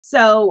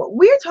So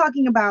we're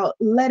talking about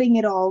letting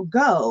it all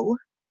go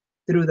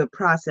through the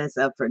process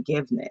of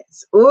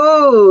forgiveness.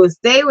 Ooh,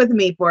 stay with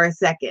me for a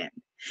second.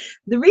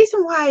 The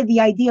reason why the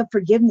idea of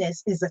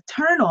forgiveness is a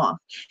turnoff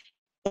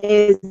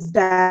is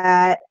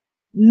that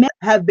men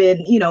have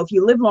been, if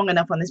you live long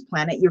enough on this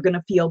planet, you're going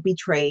to feel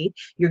betrayed.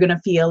 You're going to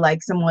feel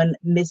like someone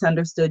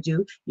misunderstood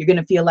you. You're going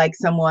to feel like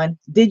someone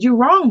did you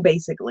wrong,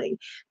 basically.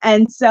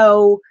 And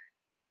so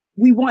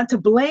we want to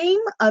blame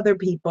other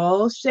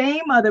people,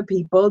 shame other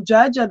people,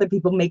 judge other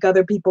people, make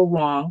other people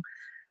wrong.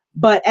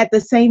 But at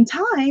the same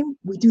time,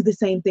 we do the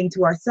same thing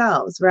to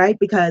ourselves, right?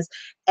 Because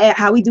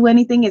how we do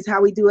anything is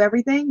how we do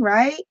everything,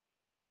 right?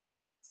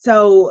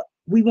 So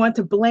we want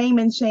to blame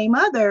and shame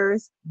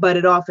others, but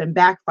it often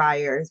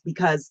backfires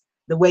because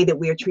the way that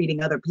we're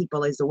treating other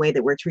people is the way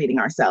that we're treating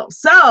ourselves.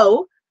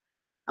 So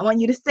I want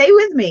you to stay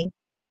with me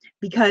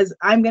because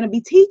I'm going to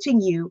be teaching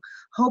you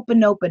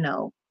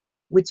Ho'oponopono,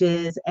 which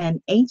is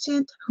an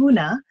ancient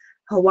Huna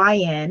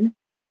Hawaiian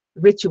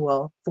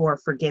ritual for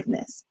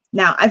forgiveness.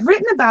 Now, I've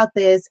written about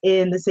this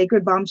in the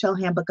Sacred Bombshell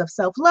Handbook of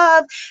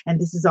Self-Love, and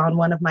this is on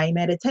one of my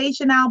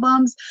meditation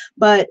albums,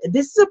 but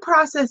this is a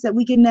process that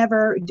we can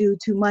never do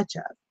too much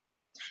of.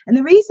 And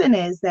the reason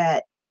is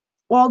that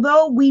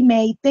although we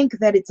may think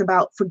that it's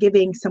about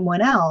forgiving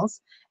someone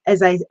else,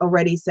 as I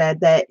already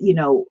said, that,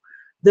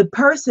 the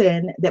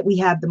person that we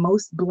have the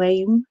most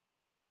blame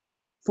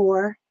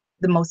for,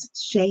 the most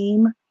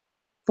shame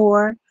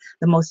for,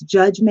 the most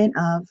judgment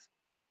of,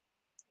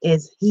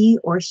 is he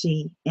or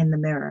she in the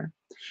mirror.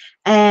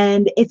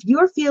 And if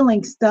you're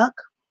feeling stuck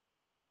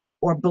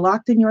or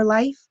blocked in your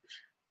life,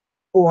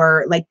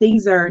 or like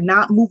things are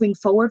not moving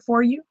forward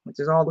for you, which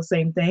is all the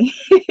same thing,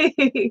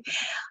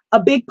 a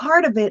big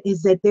part of it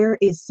is that there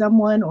is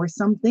someone or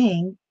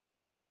something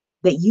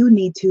that you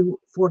need to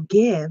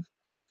forgive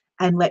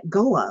and let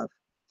go of.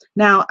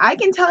 Now, I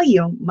can tell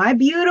you, my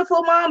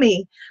beautiful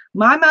mommy,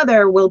 my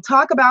mother will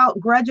talk about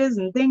grudges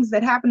and things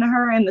that happened to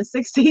her in the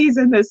 60s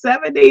and the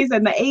 70s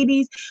and the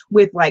 80s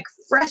with like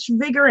fresh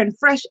vigor and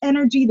fresh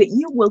energy that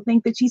you will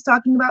think that she's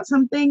talking about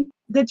something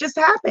that just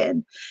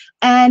happened.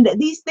 And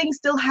these things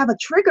still have a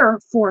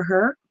trigger for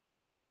her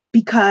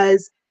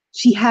because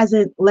she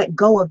hasn't let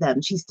go of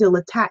them. She's still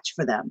attached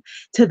to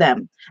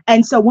them.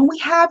 And so when we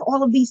have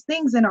all of these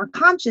things in our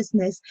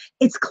consciousness,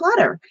 it's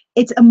clutter.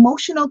 It's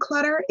emotional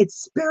clutter.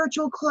 It's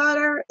spiritual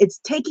clutter.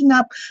 It's taking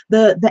up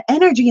the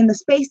energy and the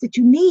space that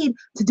you need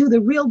to do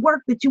the real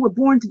work that you were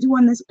born to do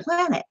on this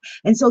planet.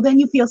 And so then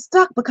you feel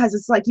stuck because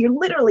it's like you're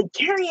literally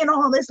carrying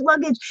all this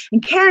luggage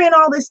and carrying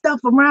all this stuff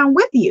around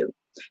with you.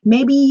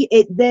 Maybe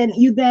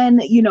you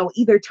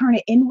either turn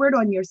it inward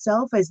on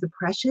yourself as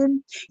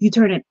depression, you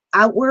turn it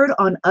outward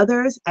on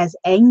others as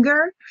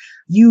anger.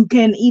 You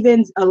can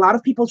even, a lot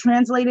of people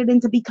translate it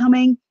into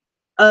becoming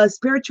a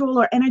spiritual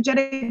or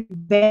energetic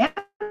vampire,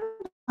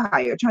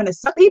 trying to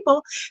suck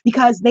people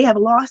because they have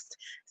lost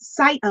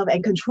sight of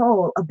and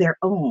control of their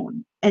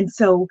own. And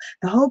so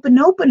the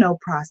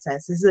Ho'oponopono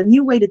process is a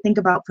new way to think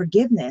about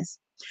forgiveness.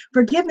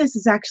 Forgiveness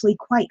is actually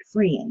quite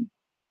freeing.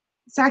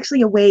 It's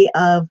actually a way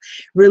of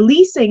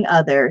releasing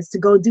others to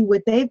go do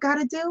what they've got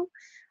to do,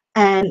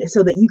 and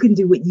so that you can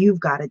do what you've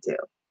got to do.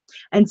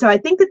 And so I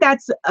think that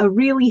that's a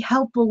really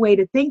helpful way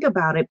to think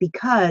about it,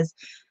 because,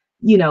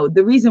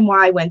 the reason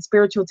why when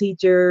spiritual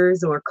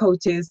teachers or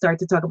coaches start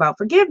to talk about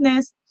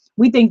forgiveness,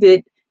 we think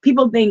that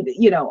people think,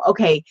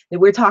 okay, that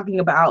we're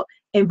talking about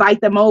invite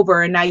them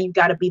over and now you've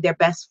got to be their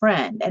best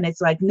friend. And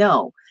it's like,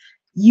 no,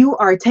 you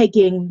are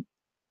taking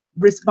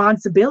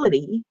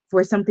responsibility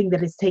for something that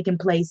has taken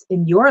place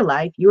in your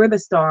life. You're the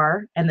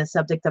star and the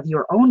subject of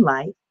your own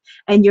life,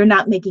 and you're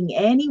not making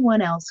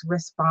anyone else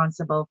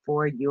responsible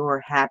for your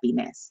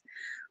happiness.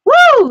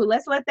 Woo!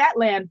 Let's let that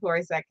land for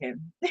a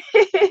second.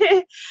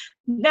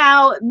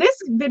 Now, this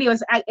video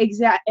is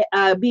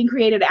being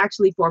created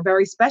actually for a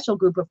very special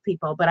group of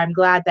people, but I'm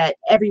glad that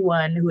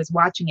everyone who is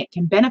watching it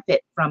can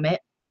benefit from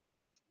it.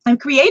 I'm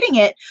creating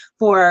it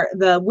for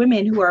the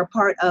women who are a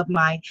part of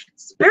my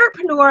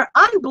Spiritpreneur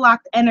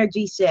Unblocked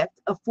Energy Shift,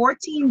 a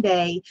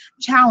 14-day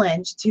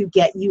challenge to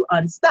get you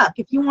unstuck.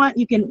 If you want,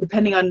 you can,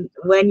 depending on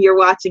when you're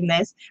watching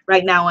this,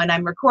 right now when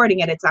I'm recording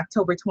it, it's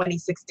October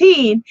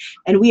 2016,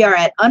 and we are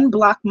at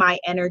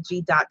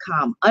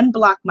unblockmyenergy.com,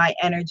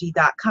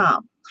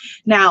 unblockmyenergy.com.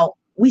 Now,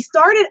 we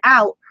started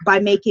out by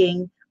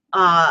making,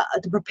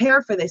 to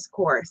prepare for this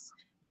course,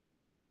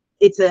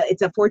 it's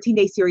a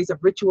 14-day series of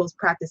rituals,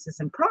 practices,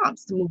 and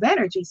prompts to move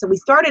energy. So we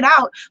started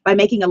out by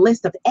making a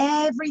list of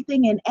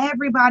everything and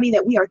everybody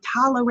that we are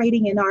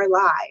tolerating in our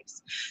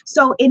lives.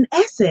 So in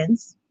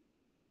essence,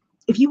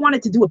 if you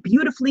wanted to do a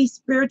beautifully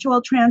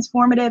spiritual,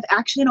 transformative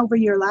action over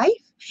your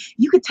life,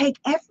 you could take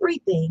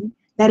everything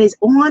that is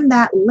on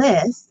that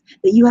list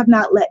that you have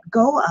not let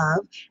go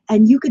of,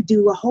 and you could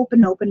do a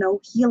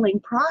Ho'oponopono healing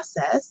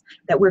process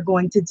that we're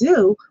going to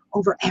do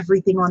over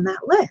everything on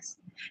that list.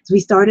 So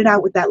we started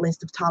out with that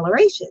list of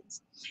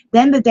tolerations.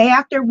 Then the day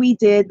after we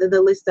did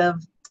the list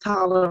of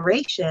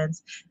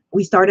tolerations,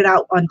 we started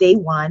out on day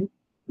one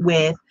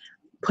with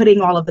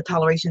putting all of the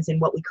tolerations in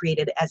what we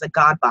created as a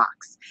God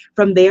box.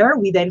 From there,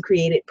 we then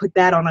put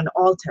that on an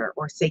altar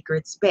or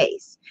sacred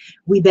space.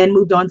 We then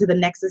moved on to the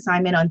next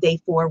assignment on day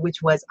 4,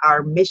 which was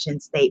our mission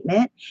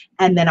statement.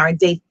 And then our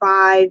day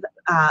 5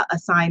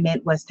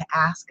 assignment was to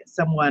ask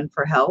someone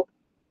for help.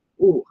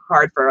 Ooh,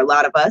 hard for a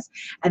lot of us.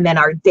 And then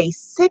our day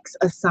 6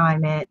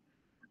 assignment,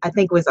 I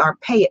think, was our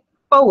pay it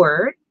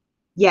forward.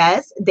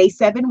 Yes. Day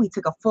 7, we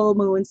took a full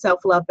moon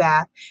self-love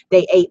bath.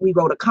 Day 8, we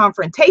wrote a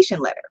confrontation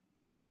letter,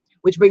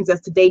 which brings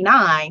us to day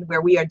 9,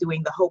 where we are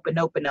doing the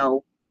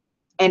Ho'oponopono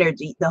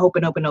energy, the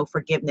Ho'oponopono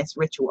forgiveness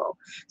ritual.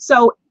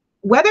 So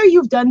whether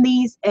you've done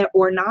these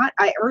or not,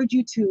 I urge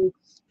you to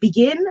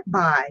begin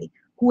by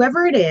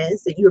whoever it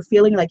is that you're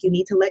feeling like you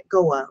need to let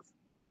go of.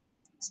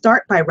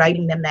 Start by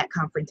writing them that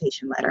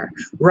confrontation letter.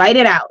 Write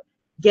it out.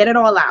 Get it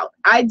all out.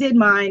 I did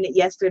mine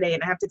yesterday,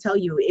 and I have to tell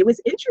you, it was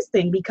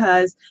interesting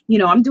because, you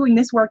know, I'm doing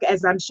this work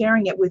as I'm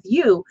sharing it with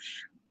you.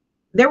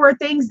 There were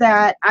things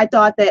that I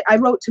thought that I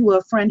wrote to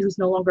a friend who's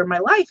no longer in my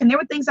life, and there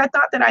were things I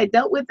thought that I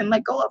dealt with and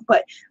let go of,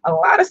 but a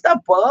lot of stuff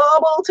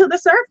bubbled to the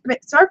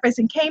surface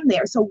and came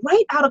there. So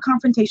write out a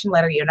confrontation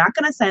letter. You're not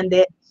going to send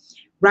it.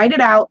 Write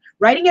it out.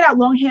 Writing it out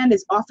longhand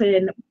is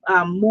often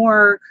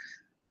more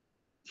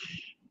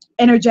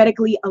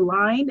energetically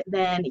aligned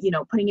than, you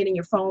know, putting it in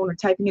your phone or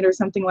typing it or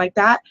something like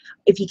that.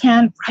 If you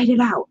can, write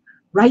it out.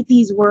 Write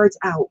these words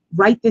out.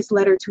 Write this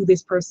letter to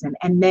this person,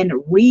 and then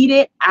read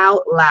it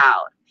out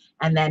loud.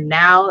 And then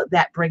now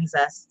that brings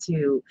us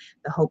to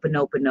the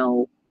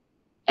Ho'oponopono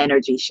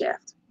energy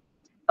shift.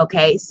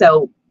 Okay,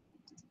 so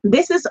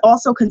this is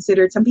also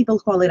considered, some people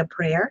call it a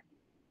prayer.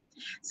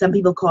 Some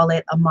people call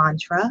it a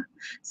mantra.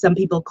 Some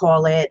people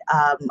call it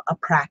a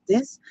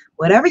practice.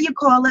 Whatever you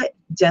call it,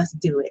 just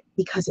do it,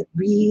 because it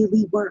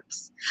really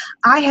works.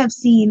 I have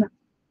seen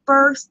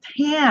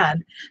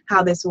firsthand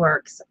how this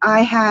works.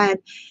 I had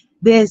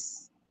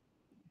this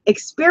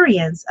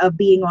experience of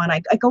being on,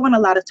 I go on a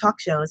lot of talk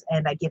shows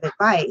and I give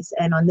advice.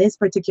 And on this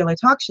particular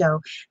talk show,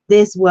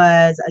 this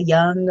was a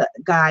young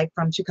guy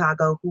from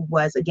Chicago who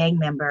was a gang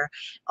member.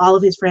 All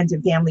of his friends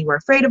and family were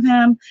afraid of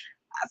him.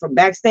 From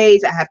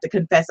backstage, I have to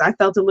confess, I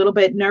felt a little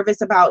bit nervous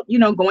about, you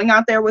know, going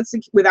out there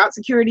without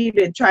security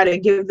to try to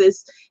give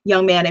this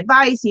young man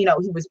advice. You know,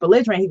 he was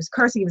belligerent, he was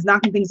cursing, he was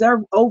knocking things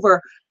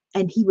over,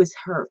 and he was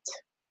hurt.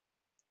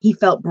 He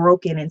felt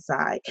broken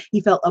inside.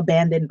 He felt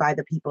abandoned by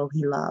the people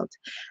he loved.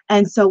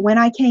 And so when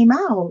I came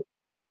out,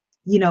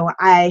 you know,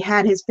 I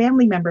had his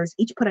family members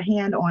each put a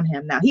hand on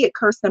him. Now, he had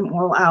cursed them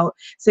all out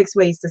 6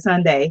 ways to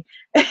Sunday.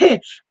 I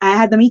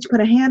had them each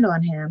put a hand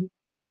on him.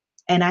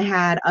 And I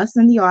had us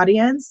in the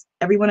audience,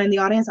 everyone in the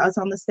audience, us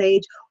on the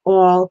stage,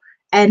 all,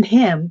 and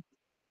him.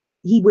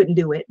 He wouldn't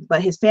do it,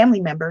 but his family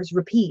members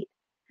repeat,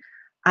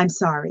 "I'm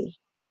sorry.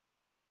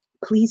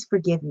 Please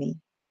forgive me.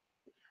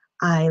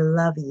 I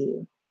love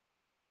you.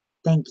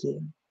 Thank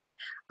you.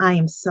 I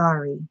am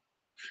sorry.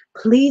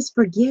 Please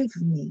forgive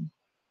me.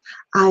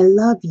 I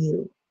love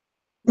you.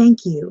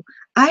 Thank you."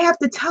 I have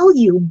to tell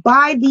you,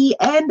 by the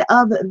end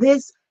of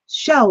this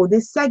show,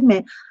 this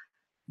segment,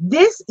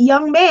 this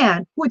young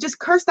man who had just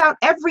cursed out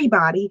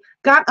everybody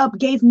got up,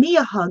 gave me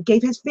a hug,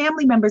 gave his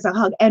family members a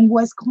hug, and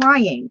was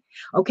crying.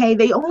 Okay,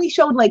 they only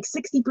showed like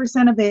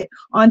 60% of it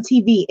on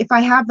TV. If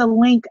I have the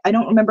link, I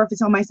don't remember if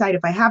it's on my site.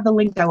 If I have the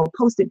link, I will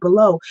post it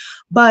below.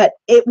 But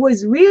it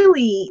was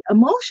really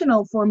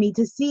emotional for me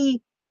to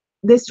see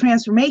this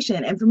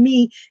transformation. And for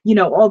me, you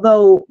know,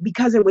 although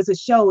because it was a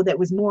show that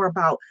was more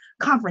about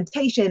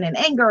confrontation and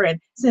anger and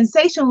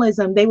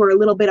sensationalism, they were a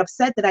little bit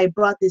upset that I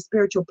brought this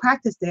spiritual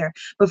practice there.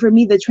 But for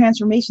me, the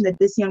transformation that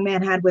this young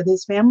man had with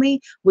his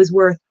family was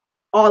worth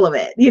all of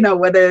it. You know,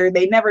 whether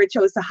they never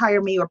chose to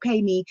hire me or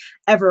pay me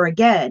ever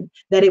again,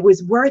 that it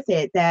was worth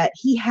it, that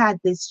he had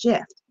this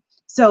shift.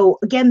 So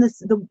again,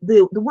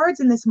 the words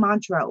in this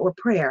mantra or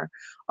prayer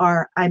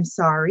are, "I'm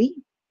sorry.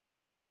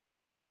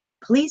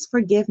 Please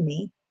forgive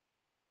me.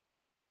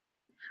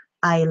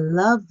 I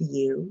love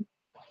you.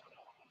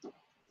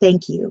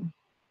 Thank you."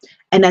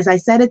 And as I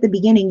said at the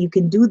beginning, you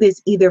can do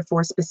this either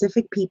for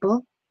specific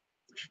people.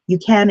 You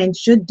can and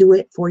should do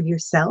it for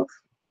yourself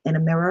in a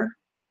mirror.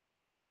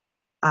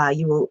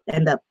 You will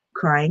end up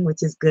crying,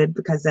 which is good,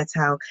 because that's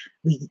how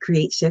we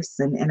create shifts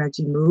and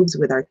energy moves,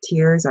 with our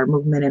tears, our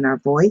movement, and our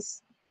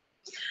voice.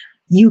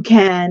 You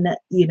can,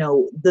 you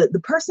know,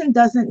 the person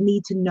doesn't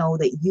need to know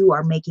that you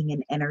are making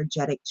an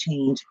energetic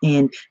change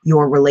in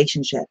your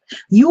relationship.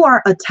 You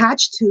are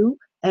attached to,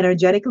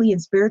 energetically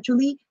and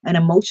spiritually and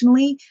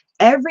emotionally,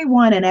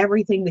 everyone and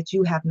everything that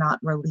you have not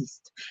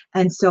released.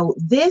 And so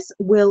this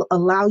will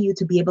allow you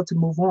to be able to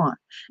move on.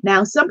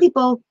 Now, some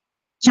people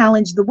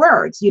challenge the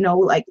words, you know,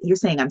 like you're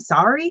saying, "I'm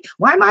sorry.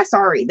 Why am I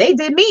sorry? They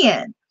did me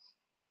in."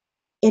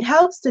 It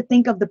helps to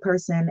think of the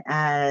person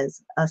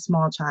as a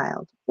small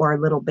child or a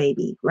little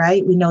baby,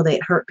 right? We know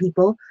that hurt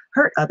people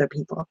hurt other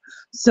people.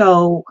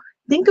 So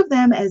think of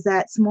them as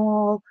that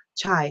small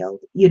child,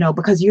 you know,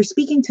 because you're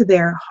speaking to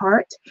their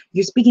heart,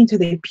 you're speaking to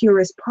the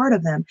purest part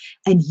of them,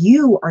 and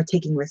you are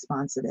taking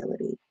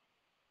responsibility.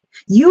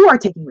 You are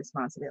taking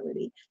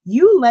responsibility.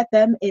 You let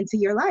them into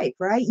your life,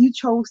 right? You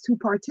chose to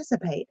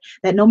participate.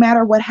 That no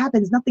matter what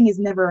happens, nothing is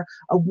never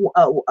a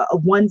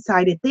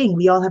one-sided thing.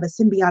 We all have a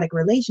symbiotic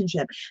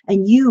relationship.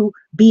 And you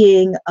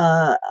being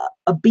a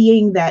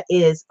being that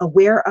is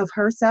aware of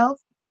herself,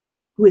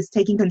 who is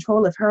taking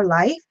control of her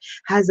life,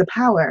 has the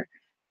power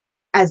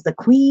as the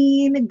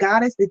queen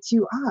goddess that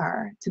you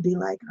are to be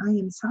like, I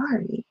am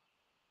sorry.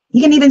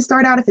 You can even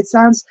start out, if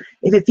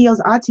it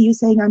feels odd to you,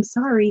 saying, I'm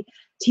sorry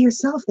to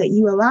yourself that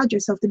you allowed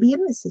yourself to be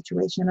in this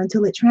situation,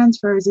 until it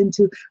transfers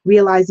into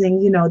realizing,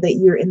 that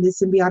you're in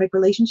this symbiotic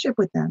relationship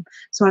with them.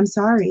 So I'm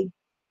sorry.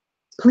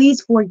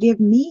 Please forgive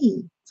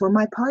me for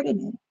my part in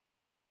it.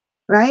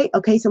 Right?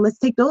 Okay, so let's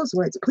take those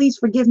words. Please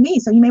forgive me.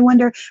 So you may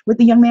wonder, with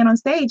the young man on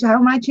stage, how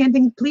am I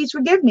chanting, please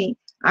forgive me?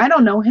 I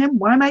don't know him.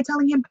 Why am I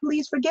telling him,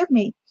 please forgive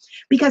me?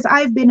 Because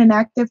I've been an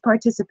active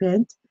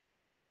participant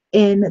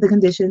in the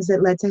conditions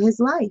that led to his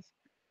life.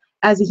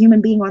 As a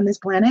human being on this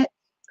planet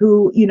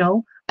who,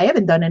 I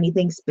haven't done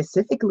anything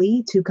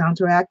specifically to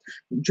counteract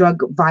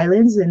drug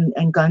violence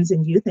and guns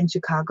and youth in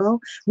Chicago.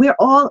 We're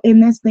all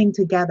in this thing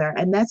together.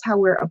 And that's how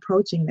we're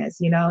approaching this,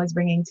 it's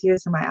bringing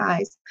tears to my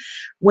eyes.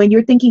 When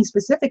you're thinking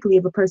specifically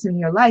of a person in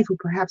your life who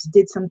perhaps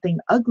did something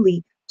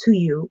ugly to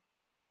you,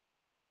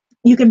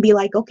 you can be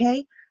like,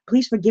 okay,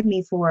 please forgive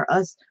me for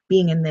us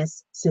being in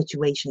this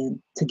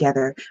situation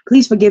together.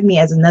 Please forgive me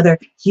as another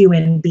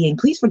human being.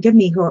 Please forgive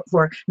me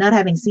for not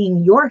having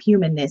seen your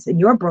humanness and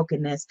your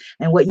brokenness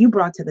and what you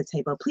brought to the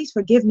table. Please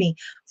forgive me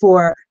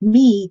for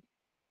me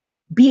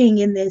being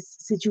in this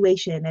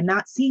situation and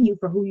not seeing you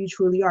for who you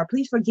truly are.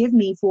 Please forgive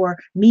me for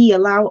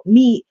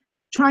me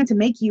trying to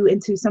make you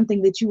into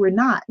something that you were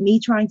not, me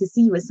trying to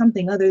see you as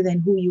something other than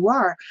who you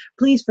are.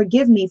 Please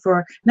forgive me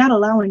for not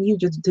allowing you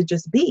to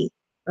just be.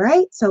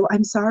 Right? So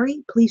I'm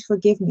sorry. Please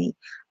forgive me.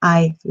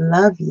 I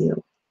love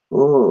you.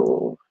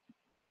 Oh,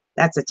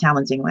 that's a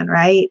challenging one,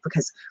 right?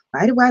 Because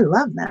why do I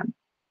love them?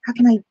 How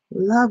can I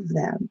love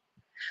them?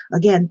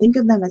 Again, think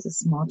of them as a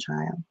small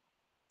child.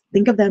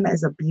 Think of them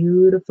as a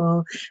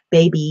beautiful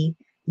baby,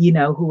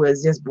 who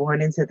was just born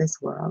into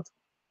this world.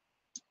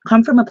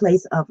 Come from a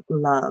place of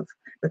love,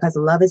 because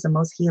love is the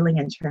most healing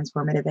and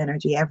transformative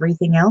energy.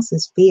 Everything else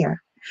is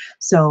fear.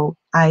 So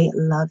I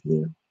love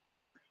you.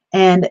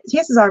 And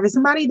chances are, if it's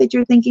somebody that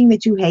you're thinking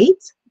that you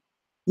hate,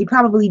 you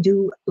probably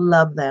do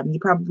love them.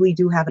 You probably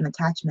do have an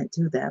attachment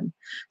to them.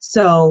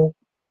 So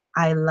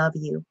I love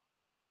you.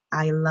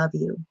 I love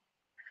you.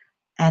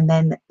 And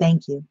then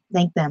thank you.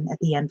 Thank them at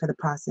the end for the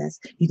process.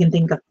 You can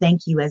think of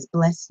thank you as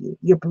bless you.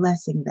 You're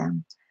blessing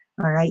them.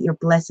 All right. You're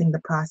blessing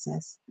the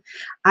process.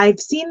 I've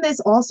seen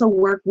this also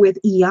work with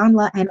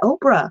Iyanla and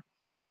Oprah.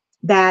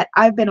 That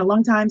I've been a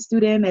long time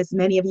student, as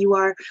many of you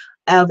are,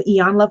 of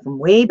Iyanla from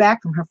way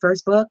back, from her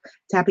first book,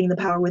 Tapping the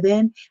Power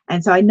Within.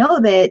 And so I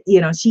know that,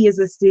 she is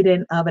a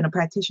student of and a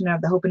practitioner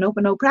of the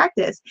Ho'oponopono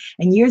practice.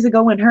 And years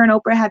ago, when her and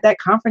Oprah had that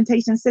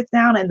confrontation sit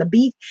down and the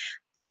beef,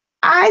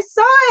 I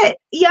saw it.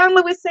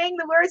 Iyanla was saying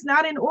the words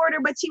not in order,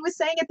 but she was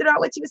saying it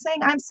throughout what she was saying.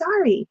 I'm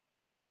sorry.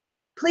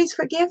 Please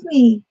forgive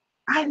me.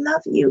 I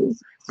love you.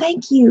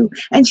 Thank you.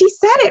 And she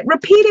said it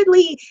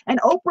repeatedly.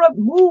 And Oprah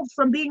moved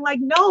from being like,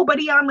 no, but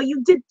Iyanla,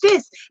 you did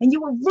this and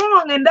you were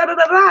wrong and da da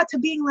da da, to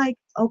being like,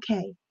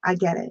 okay, I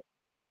get it.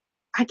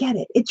 I get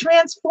it. It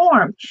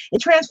transformed.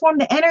 It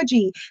transformed the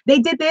energy. They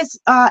did this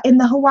in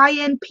the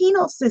Hawaiian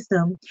penal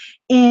system,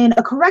 in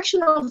a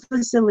correctional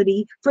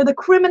facility for the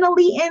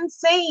criminally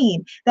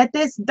insane. That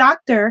this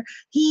doctor,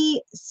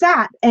 he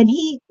sat and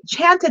he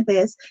chanted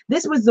this.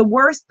 This was the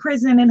worst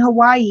prison in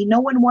Hawaii. No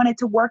one wanted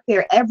to work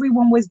there.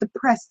 Everyone was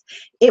depressed.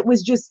 It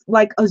was just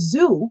like a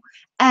zoo.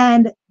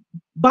 And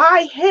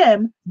by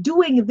him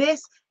doing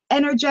this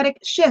energetic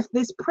shift,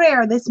 this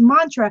prayer, this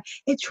mantra,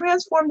 it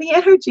transformed the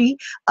energy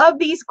of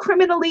these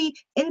criminally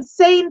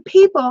insane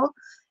people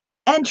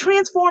and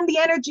transform the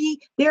energy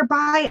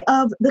thereby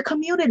of the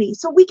community.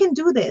 So we can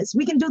do this.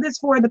 We can do this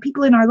for the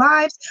people in our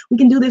lives. We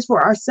can do this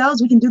for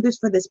ourselves. We can do this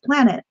for this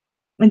planet.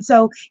 And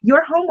so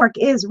your homework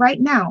is right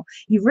now,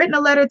 you've written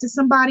a letter to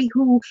somebody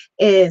who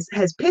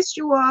has pissed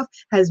you off,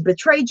 has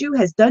betrayed you,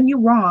 has done you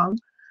wrong.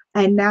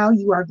 And now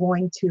you are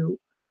going to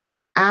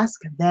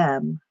ask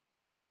them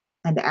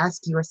and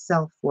ask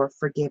yourself for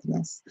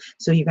forgiveness.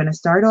 So you're going to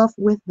start off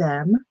with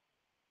them.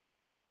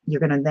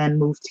 You're going to then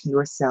move to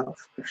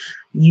yourself.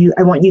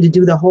 I want you to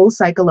do the whole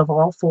cycle of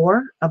all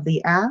 4 of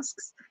the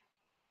asks,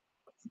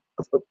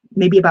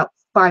 maybe about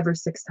 5 or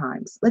 6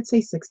 times. Let's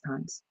say 6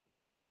 times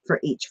for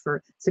each,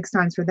 for 6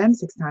 times for them,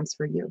 6 times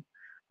for you.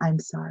 I'm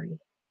sorry.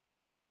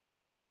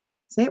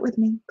 Say it with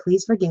me.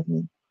 Please forgive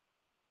me.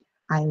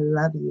 I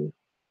love you.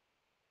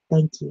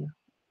 Thank you.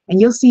 And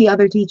you'll see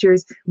other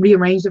teachers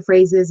rearrange the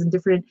phrases in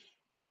different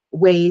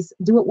ways.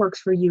 Do what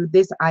works for you.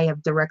 This I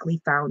have directly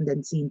found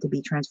and seen to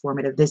be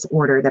transformative, this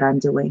order that I'm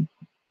doing.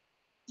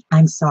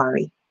 I'm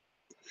sorry.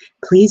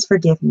 Please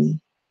forgive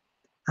me.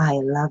 I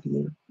love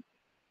you.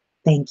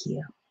 Thank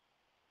you.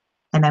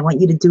 And I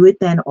want you to do it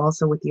then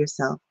also with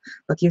yourself.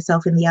 Look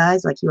yourself in the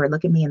eyes like you are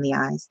looking me in the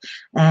eyes.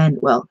 And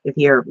well, if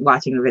you're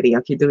watching the video,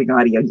 if you're doing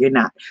audio, you're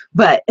not.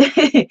 But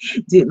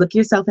look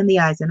yourself in the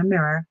eyes in a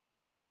mirror,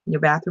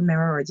 your bathroom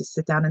mirror, or just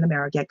sit down in the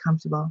mirror, get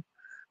comfortable.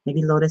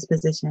 Maybe lotus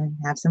position,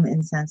 have some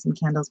incense, some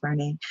candles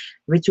burning.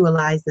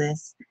 Ritualize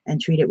this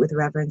and treat it with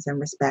reverence and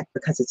respect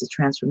because it's a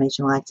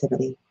transformational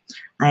activity.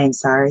 I am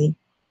sorry.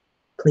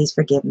 Please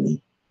forgive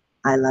me.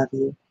 I love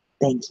you.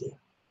 Thank you.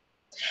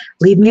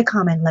 Leave me a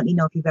comment. Let me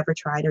know if you've ever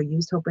tried or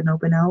used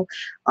Ho'oponopono.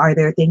 Are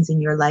there things in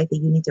your life that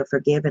you need to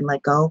forgive and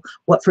let go?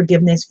 What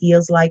forgiveness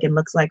feels like and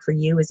looks like for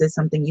you? Is this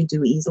something you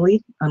do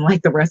easily,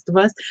 unlike the rest of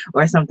us,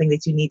 or something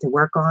that you need to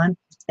work on?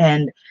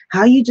 And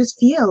how you just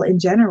feel in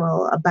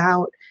general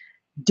about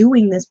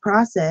doing this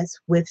process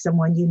with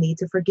someone you need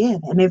to forgive.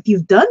 And if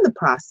you've done the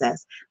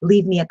process,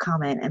 leave me a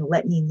comment and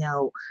let me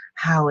know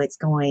how it's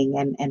going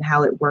and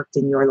how it worked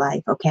in your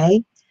life,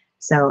 okay?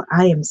 So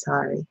I am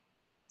sorry.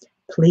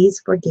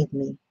 Please forgive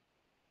me.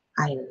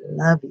 I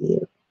love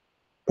you.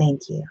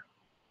 Thank you.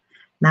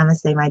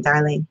 Namaste, my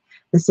darling.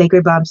 The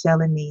sacred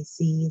bombshell in me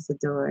sees,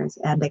 adores,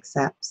 and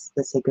accepts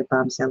the sacred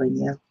bombshell in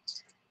you.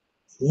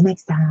 See you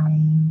next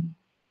time.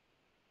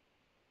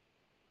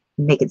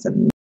 Making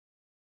some